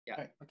Yeah.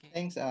 Right. Okay.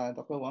 Thanks,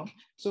 Dr. Wang.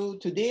 So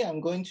today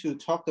I'm going to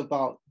talk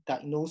about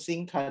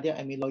diagnosing cardiac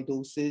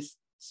amyloidosis,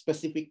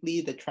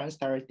 specifically the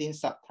transthyretin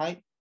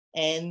subtype,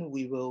 and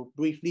we will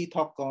briefly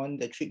talk on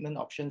the treatment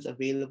options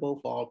available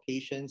for our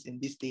patients in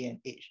this day and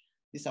age.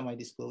 These are my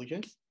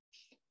disclosures.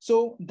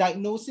 So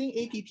diagnosing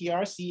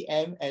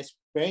ATTR-CM, as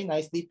very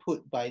nicely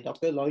put by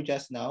Dr. Loy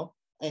just now,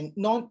 and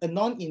a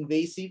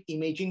non-invasive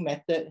imaging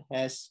method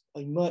has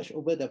emerged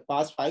over the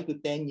past 5 to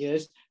 10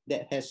 years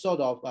that has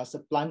sort of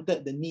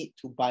supplanted the need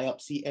to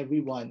biopsy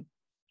everyone.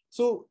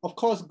 So of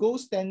course, gold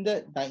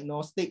standard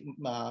diagnostic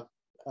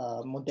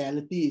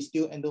modality is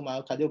still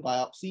endomyocardial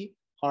biopsy.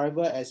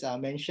 However, as I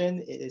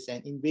mentioned, it is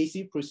an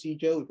invasive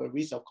procedure with a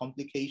risk of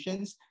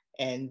complications,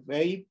 and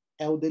very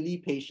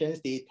elderly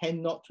patients, they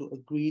tend not to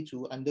agree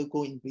to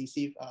undergo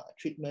invasive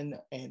treatment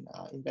and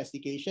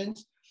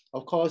investigations.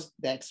 Of course,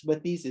 the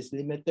expertise is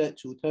limited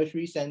to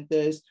tertiary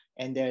centers,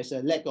 and there's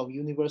a lack of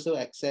universal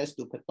access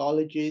to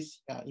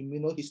pathologists,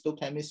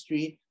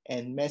 immunohistochemistry,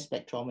 and mass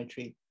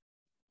spectrometry.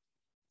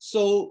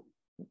 So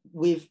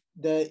with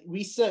the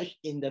research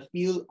in the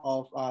field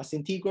of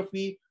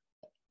scintigraphy,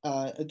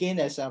 again,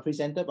 as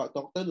presented by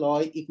Dr.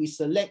 Loy, if we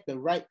select the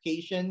right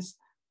patients,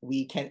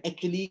 we can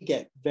actually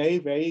get very,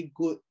 very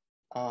good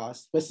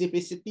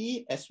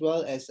specificity as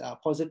well as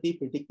positive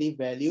predictive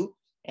value.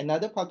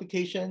 Another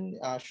publication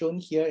shown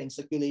here in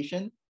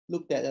Circulation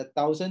looked at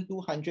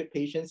 1,200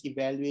 patients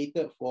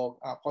evaluated for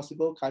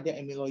possible cardiac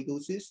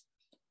amyloidosis.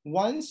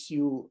 Once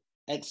you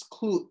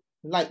exclude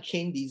light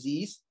chain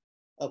disease,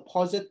 a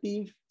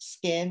positive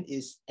scan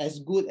is as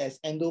good as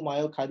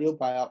endomyocardial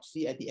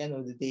biopsy at the end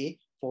of the day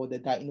for the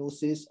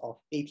diagnosis of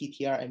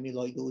ATTR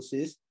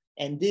amyloidosis.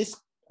 And this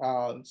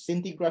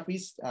scintigraphy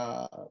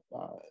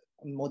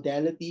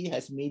modality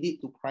has made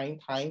it to prime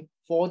time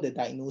for the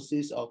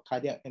diagnosis of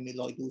cardiac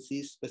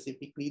amyloidosis,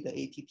 specifically the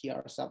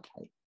ATTR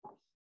subtype.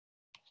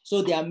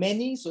 So there are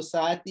many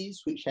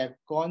societies which have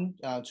gone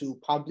to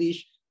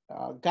publish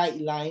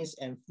guidelines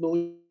and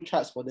flow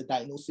charts for the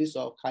diagnosis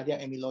of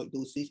cardiac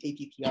amyloidosis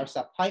ATTR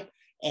subtype.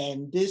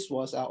 And this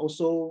was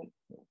also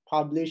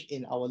published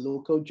in our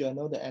local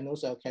journal, the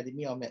Annals of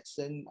Academy of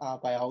Medicine,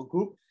 by our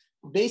group.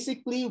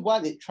 Basically,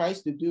 what it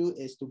tries to do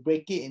is to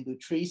break it into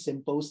 3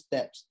 simple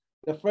steps.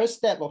 The first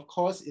step, of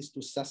course, is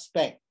to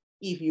suspect.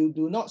 If you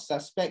do not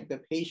suspect the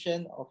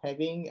patient of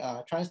having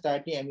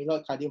transthyretin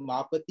amyloid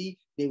cardiomyopathy,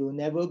 they will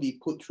never be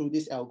put through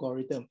this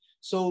algorithm.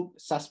 So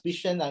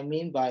suspicion, I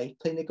mean by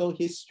clinical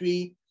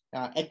history,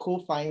 echo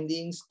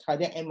findings,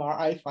 cardiac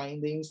MRI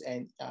findings,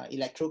 and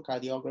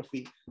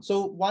electrocardiography.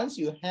 So once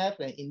you have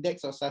an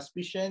index of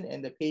suspicion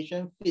and the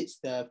patient fits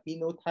the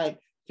phenotype,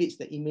 fits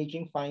the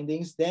imaging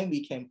findings, then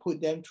we can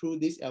put them through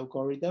this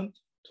algorithm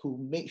to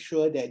make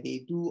sure that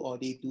they do or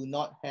they do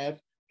not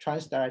have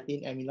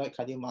transthyretin amyloid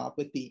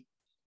cardiomyopathy.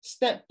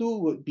 Step 2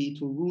 would be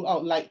to rule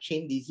out light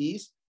chain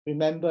disease.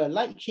 Remember,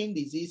 light chain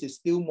disease is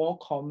still more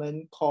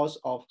common cause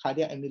of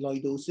cardiac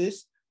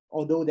amyloidosis,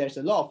 although there's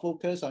a lot of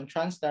focus on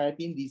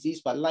transthyretin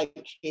disease, but light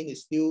chain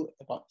is still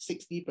about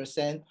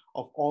 60%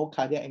 of all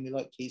cardiac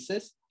amyloid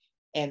cases.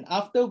 And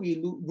after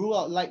we rule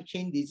out light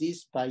chain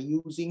disease by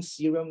using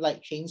serum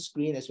light chain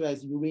screen as well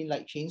as urine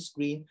light chain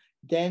screen,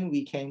 then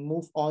we can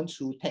move on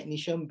to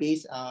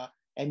technician-based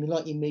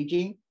amyloid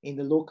imaging. In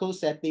the local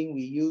setting,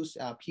 we use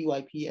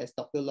PYP, as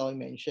Dr. Loy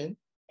mentioned.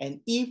 And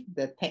if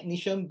the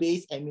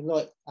technician-based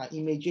amyloid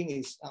imaging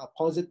is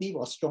positive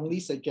or strongly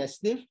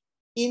suggestive,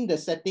 in the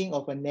setting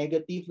of a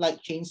negative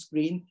light chain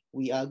screen,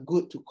 we are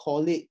good to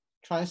call it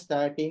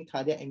transthyretin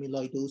cardiac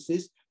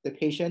amyloidosis. The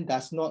patient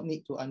does not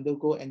need to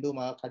undergo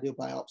endomyocardial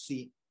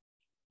biopsy.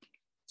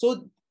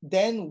 So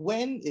then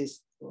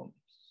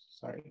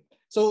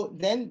So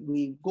then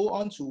we go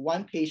on to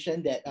one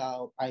patient that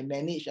I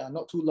managed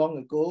not too long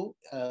ago,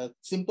 a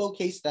simple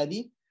case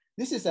study.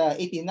 This is an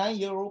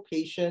 89-year-old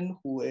patient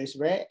who is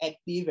very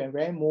active and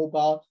very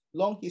mobile,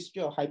 long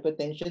history of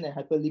hypertension and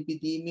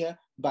hyperlipidemia,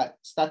 but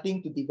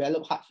starting to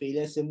develop heart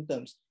failure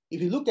symptoms.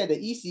 If you look at the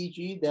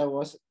ECG, there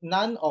was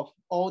none of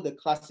all the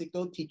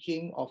classical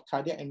teaching of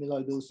cardiac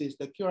amyloidosis.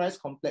 The QRS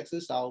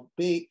complexes are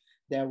big.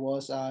 There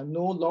was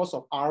no loss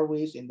of R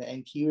waves in the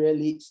anterior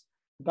leads.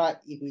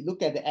 But if we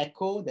look at the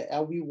echo, the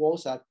LV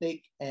walls are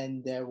thick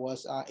and there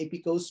was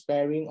apical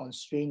sparing on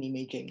strain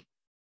imaging.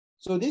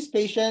 So this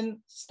patient,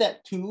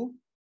 step 2,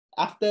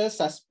 after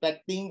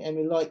suspecting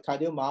amyloid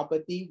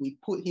cardiomyopathy, we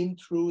put him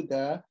through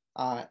the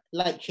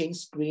light chain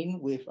screen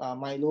with a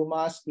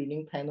myeloma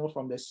screening panel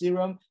from the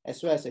serum,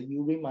 as well as a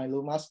urine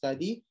myeloma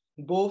study.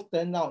 Both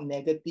turned out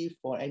negative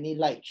for any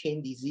light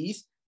chain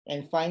disease.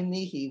 And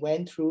finally, he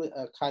went through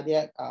a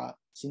cardiac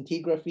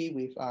scintigraphy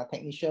with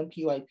technician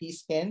PYP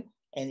scan,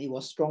 and it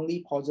was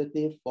strongly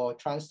positive for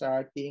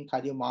transthyretin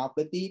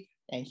cardiomyopathy,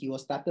 and he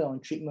was started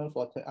on treatment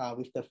for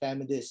with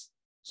Tafamidis.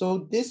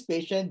 So this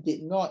patient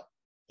did not,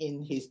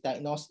 in his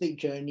diagnostic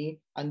journey,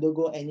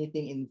 undergo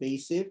anything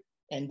invasive,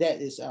 and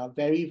that is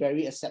very,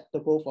 very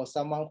acceptable for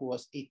someone who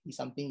was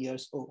 80-something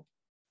years old.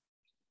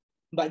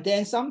 But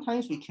then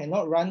sometimes we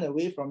cannot run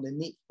away from the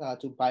need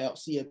to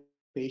biopsy a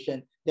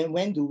patient. Then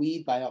when do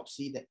we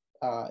biopsy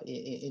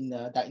in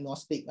a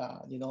diagnostic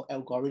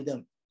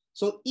algorithm.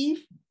 So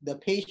if the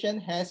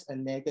patient has a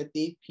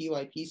negative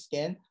PYP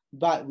scan,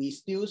 but we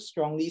still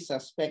strongly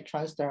suspect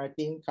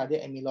transthyretin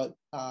cardiac amyloid,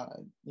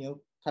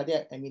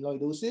 cardiac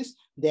amyloidosis,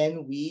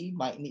 then we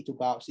might need to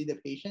biopsy the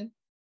patient.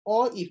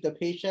 Or if the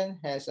patient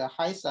has a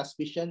high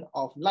suspicion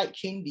of light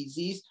chain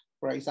disease,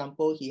 for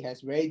example, he has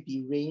very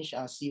deranged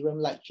serum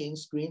light chain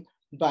screen,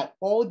 but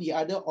all the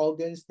other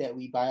organs that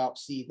we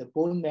biopsy, the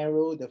bone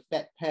marrow, the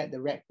fat pad,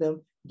 the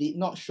rectum, did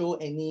not show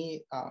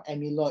any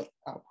amyloid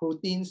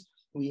proteins,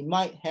 we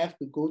might have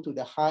to go to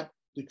the heart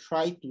to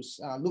try to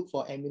look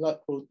for amyloid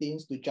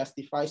proteins to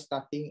justify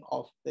starting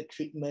of the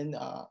treatment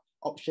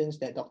options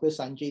that Dr.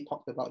 Sanjay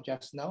talked about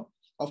just now.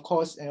 Of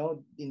course,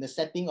 in the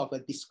setting of a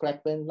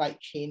discrepant light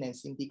chain and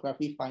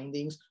scintigraphy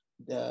findings,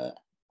 the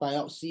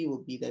biopsy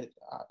will be the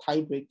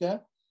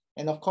tiebreaker.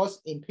 And of course,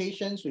 in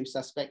patients with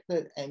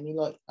suspected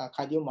amyloid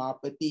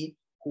cardiomyopathy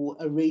who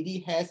already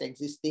has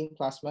existing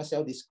plasma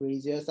cell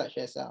dyscrasia, such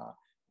as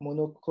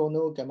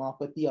monoclonal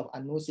gammopathy of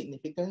unknown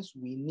significance,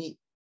 we need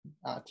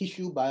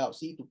tissue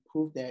biopsy to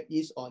prove there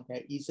is or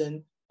there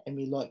isn't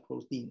amyloid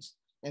proteins.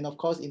 And of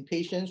course, in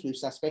patients with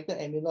suspected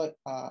amyloid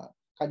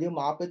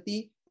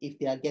cardiomyopathy, if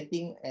they are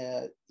getting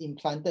an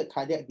implanted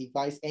cardiac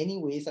device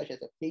anyway, such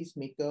as a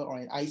pacemaker or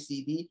an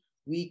ICD,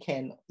 we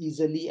can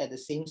easily at the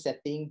same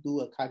setting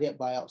do a cardiac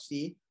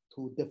biopsy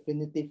to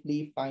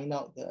definitively find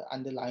out the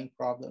underlying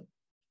problem.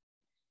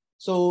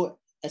 So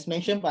as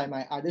mentioned by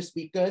my other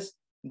speakers,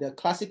 the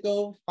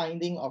classical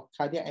finding of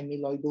cardiac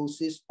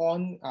amyloidosis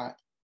on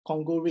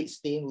Congo red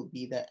stain would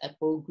be the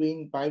apple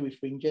green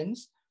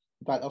birefringence.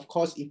 But of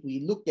course, if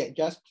we look at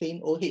just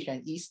plain OH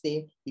and E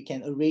stain, we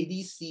can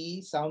already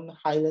see some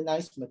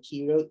hyalinized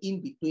material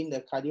in between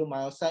the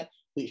cardiomyocyte,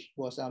 which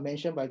was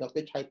mentioned by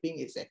Dr. Chaiping.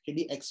 It's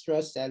actually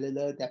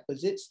extracellular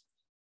deposits.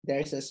 There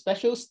is a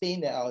special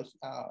stain that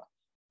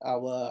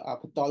our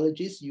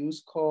pathologists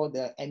use called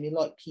the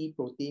amyloid P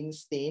protein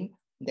stain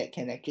that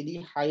can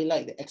actually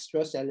highlight the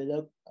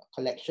extracellular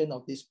collection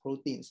of these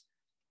proteins.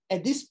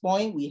 At this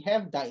point, we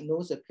have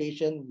diagnosed a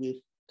patient with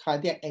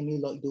cardiac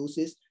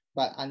amyloidosis,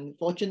 but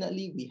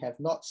unfortunately, we have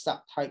not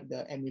subtyped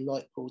the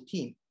amyloid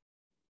protein.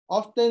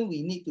 Often,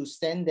 we need to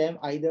send them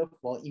either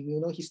for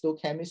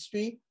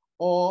immunohistochemistry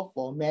or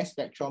for mass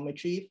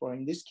spectrometry. For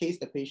in this case,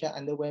 the patient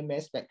underwent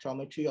mass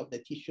spectrometry of the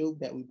tissue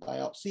that we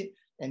biopsied,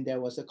 and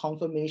there was a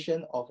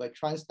confirmation of a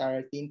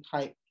transthyretin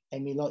type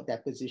amyloid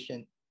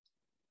deposition.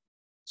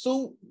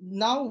 So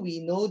now we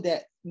know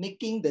that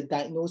making the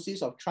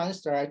diagnosis of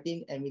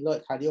transthyretin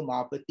amyloid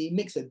cardiomyopathy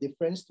makes a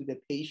difference to the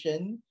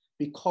patient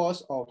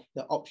because of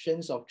the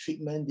options of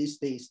treatment these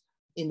days.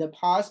 In the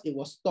past, it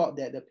was thought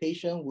that the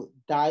patient would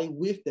die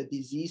with the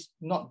disease,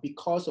 not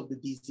because of the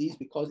disease,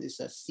 because it's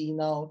a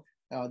senile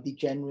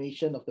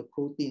degeneration of the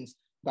proteins.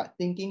 But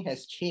thinking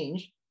has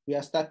changed. We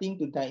are starting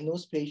to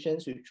diagnose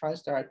patients with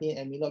transthyretin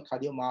amyloid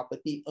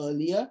cardiomyopathy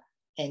earlier,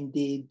 and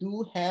they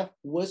do have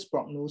worse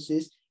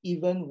prognosis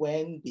even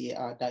when they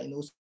are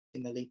diagnosed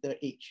in a later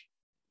age.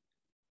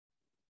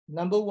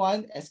 Number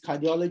one, as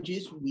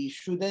cardiologists, we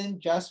shouldn't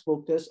just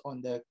focus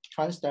on the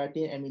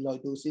transthyretin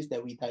amyloidosis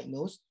that we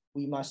diagnose.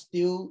 We must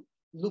still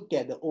look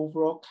at the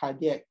overall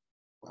cardiac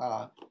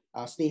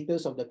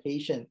status of the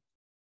patient.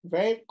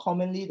 Very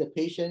commonly, the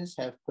patients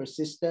have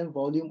persistent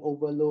volume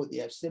overload, they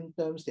have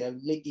symptoms, they have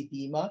leg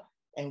edema,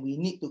 and we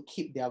need to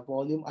keep their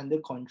volume under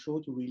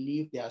control to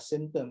relieve their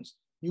symptoms.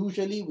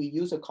 Usually, we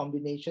use a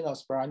combination of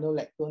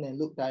spironolactone and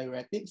loop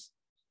diuretics.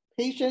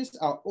 Patients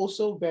are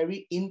also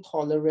very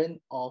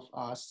intolerant of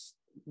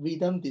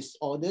rhythm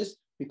disorders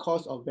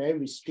because of very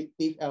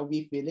restrictive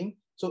LV filling.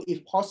 So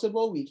if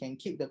possible, we can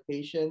keep the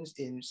patients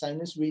in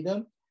sinus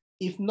rhythm.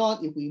 If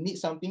not, if we need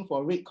something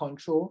for rate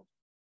control,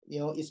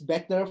 it's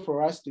better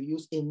for us to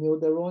use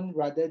amiodarone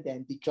rather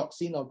than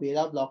digoxin or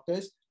beta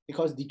blockers,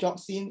 because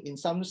digoxin in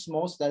some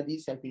small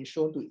studies have been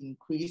shown to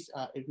increase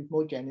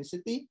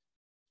arrhythmogenicity.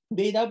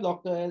 Beta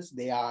blockers,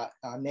 they are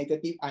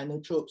negative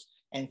inotropes,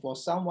 and for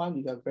someone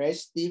with a very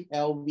stiff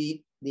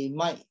LV, they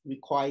might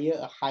require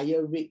a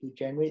higher rate to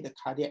generate the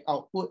cardiac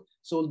output.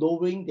 So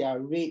lowering their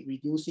rate,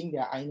 reducing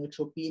their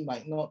inotropy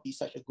might not be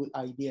such a good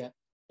idea.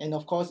 And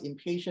of course, in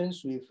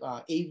patients with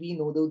AV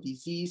nodal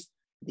disease,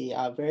 they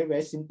are very,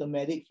 very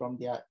symptomatic from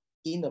their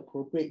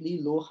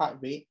inappropriately low heart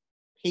rate.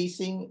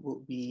 Pacing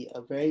would be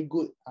a very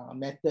good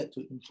method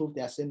to improve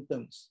their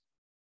symptoms.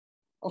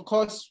 Of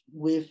course,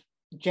 with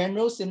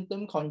general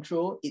symptom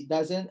control, it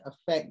doesn't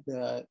affect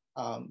the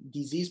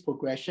disease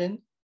progression.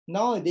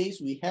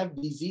 Nowadays, we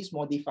have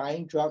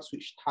disease-modifying drugs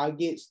which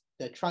targets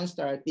the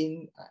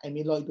transthyretin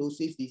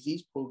amyloidosis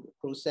disease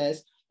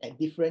process at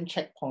different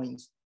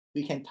checkpoints.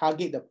 We can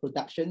target the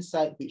production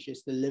site, which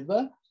is the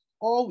liver,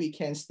 or we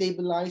can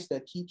stabilize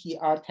the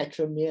TTR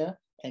tetramer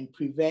and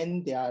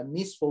prevent their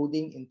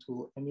misfolding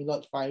into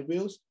amyloid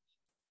fibrils.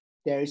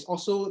 There is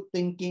also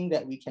thinking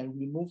that we can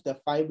remove the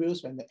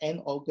fibrils from the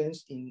end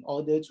organs in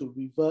order to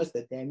reverse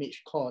the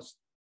damage caused.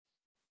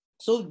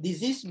 So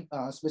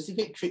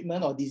disease-specific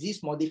treatment or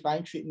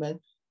disease-modifying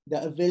treatment,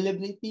 the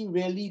availability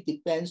really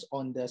depends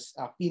on the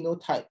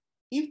phenotype.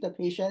 If the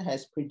patient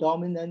has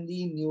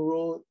predominantly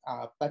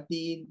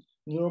neuropathy,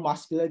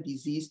 neuromuscular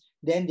disease,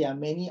 then there are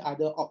many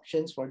other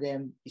options for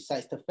them.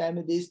 Besides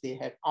Tafamidis, they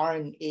have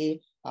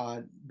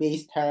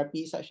RNA-based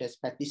therapy such as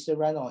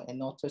patisiran or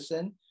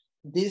enotersen.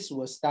 This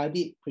was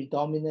studied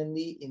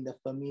predominantly in the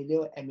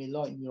familial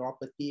amyloid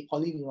neuropathy,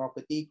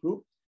 polyneuropathy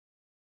group.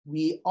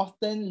 We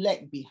often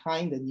lag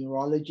behind the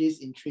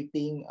neurologists in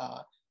treating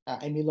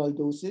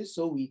amyloidosis.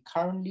 So we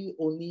currently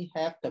only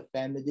have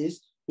Tafamidis,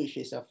 which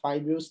is a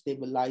fibril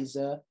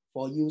stabilizer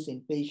for use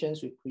in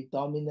patients with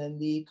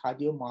predominantly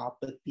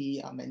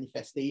cardiomyopathy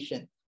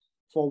manifestation.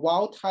 For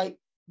wild type,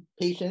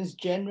 patients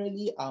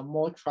generally are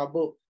more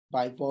troubled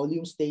by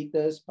volume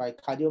status, by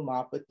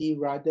cardiomyopathy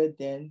rather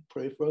than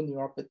peripheral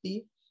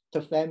neuropathy.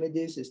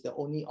 Tafamidis is the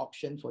only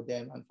option for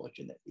them,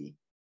 unfortunately.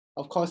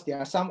 Of course, there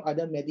are some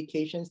other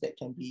medications that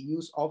can be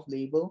used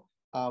off-label.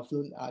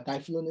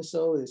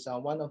 Diflunisal is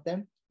one of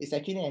them. It's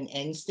actually an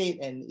NSAID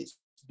and it's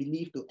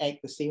believed to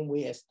act the same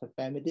way as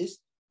Tafamidis.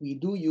 We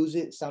do use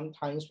it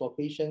sometimes for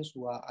patients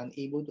who are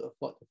unable to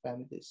afford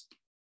Tafamidis.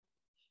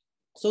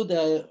 So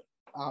the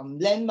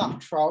landmark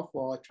trial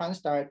for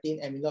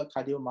transthyretin amyloid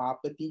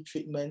cardiomyopathy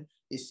treatment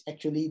is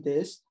actually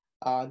this.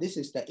 This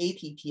is the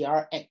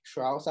ATTR-ACT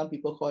trial. Some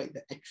people call it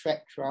the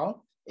ATTR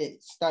trial.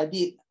 It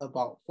studied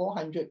about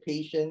 400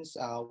 patients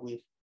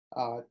with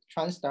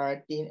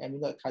transthyretin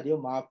amyloid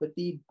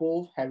cardiomyopathy,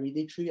 both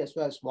hereditary as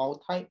well as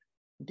wild type.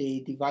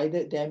 They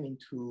divided them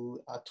into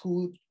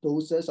 2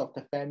 doses of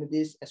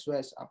Tafamidis as well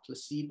as a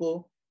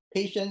placebo.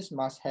 Patients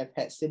must have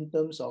had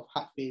symptoms of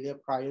heart failure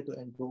prior to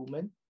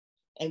enrollment.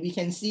 And we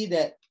can see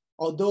that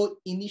although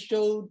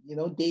initial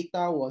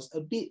data was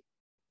a bit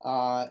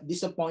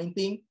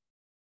disappointing,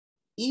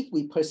 if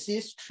we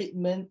persist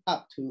treatment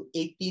up to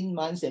 18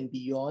 months and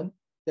beyond,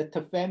 the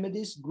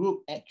Tafamidis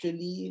group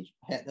actually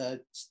had a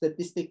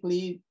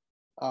statistically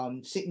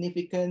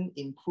significant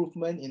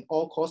improvement in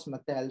all-cause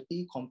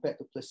mortality compared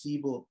to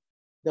placebo.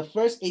 The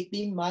first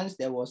 18 months,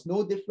 there was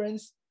no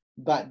difference,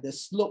 but the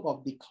slope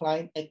of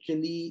decline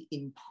actually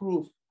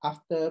improved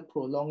after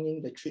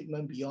prolonging the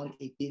treatment beyond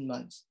 18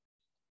 months.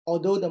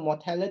 Although the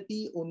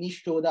mortality only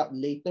showed up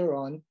later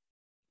on,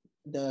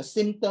 the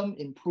symptom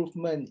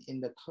improvement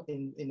in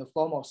the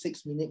form of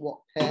 6-minute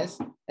walk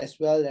test, as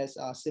well as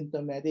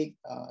symptomatic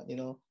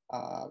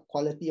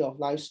quality of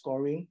life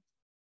scoring,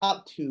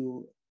 up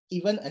to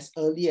even as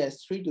early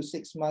as 3 to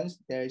 6 months,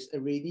 there is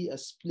already a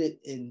split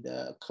in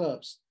the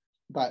curves.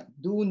 But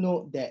do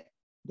note that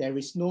there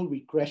is no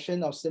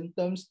regression of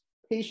symptoms.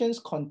 Patients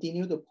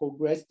continue to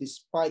progress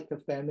despite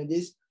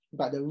Tafamidis,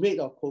 but the rate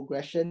of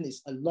progression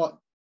is a lot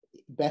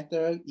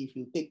better if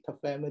you take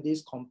Tafamidis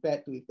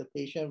compared to if the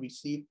patient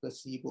received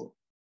placebo.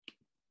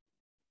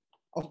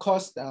 Of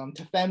course,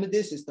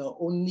 Tafamidis is the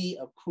only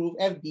approved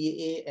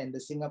FDA and the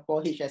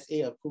Singapore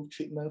HSA approved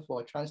treatment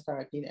for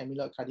transthyretin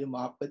amyloid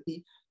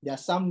cardiomyopathy. There are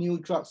some new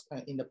drugs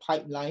in the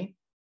pipeline.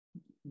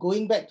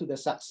 Going back to the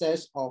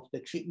success of the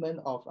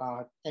treatment of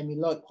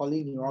amyloid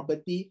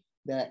polyneuropathy,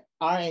 the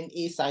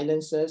RNA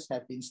silencers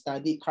have been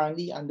studied,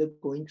 currently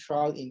undergoing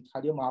trial in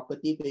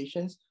cardiomyopathy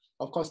patients.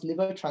 Of course,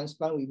 liver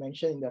transplant, we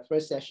mentioned in the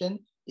first session,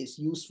 is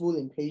useful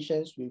in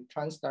patients with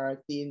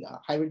transthyretin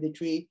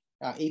hereditary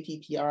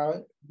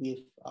ATTR with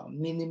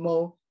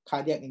minimal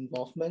cardiac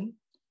involvement.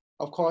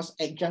 Of course,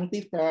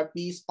 adjunctive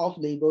therapies,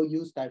 off-label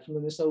use,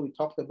 diflunisal, we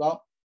talked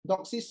about.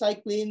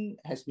 Doxycycline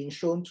has been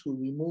shown to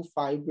remove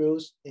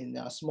fibrils in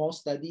a small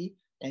study,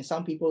 and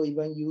some people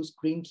even use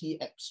green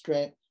tea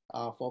extract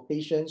for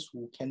patients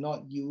who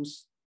cannot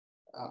use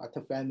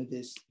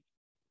Tafamidis.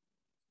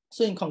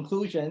 So in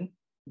conclusion,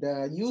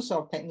 the use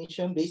of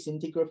technician-based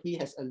scintigraphy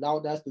has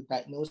allowed us to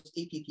diagnose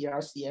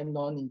ATTR-CM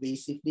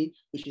non-invasively,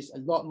 which is a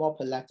lot more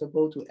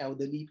palatable to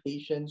elderly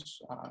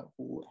patients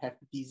who have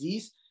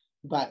disease.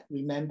 But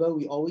remember,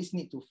 we always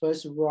need to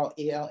first rule out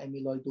AL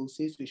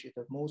amyloidosis, which is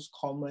the most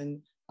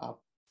common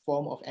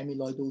form of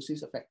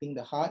amyloidosis affecting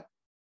the heart.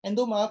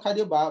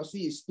 Endomyocardial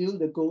biopsy is still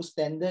the gold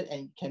standard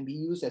and can be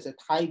used as a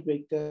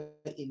tiebreaker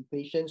in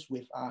patients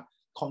with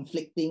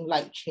conflicting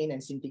light chain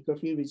and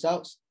scintigraphy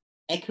results.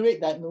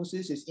 Accurate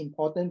diagnosis is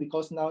important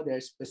because now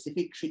there's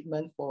specific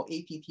treatment for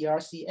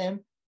ATTR-CM.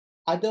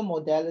 Other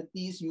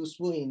modalities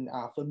useful in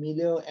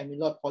familial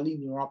amyloid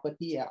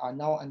polyneuropathy are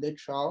now under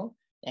trial,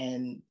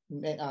 and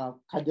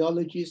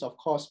cardiologists, of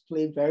course,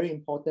 play very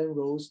important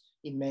roles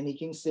in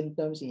managing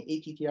symptoms in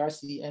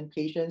ATTR-CM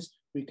patients,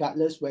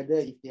 regardless whether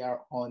if they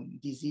are on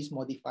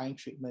disease-modifying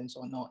treatments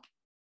or not.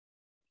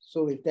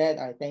 So with that,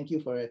 I thank you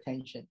for your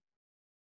attention.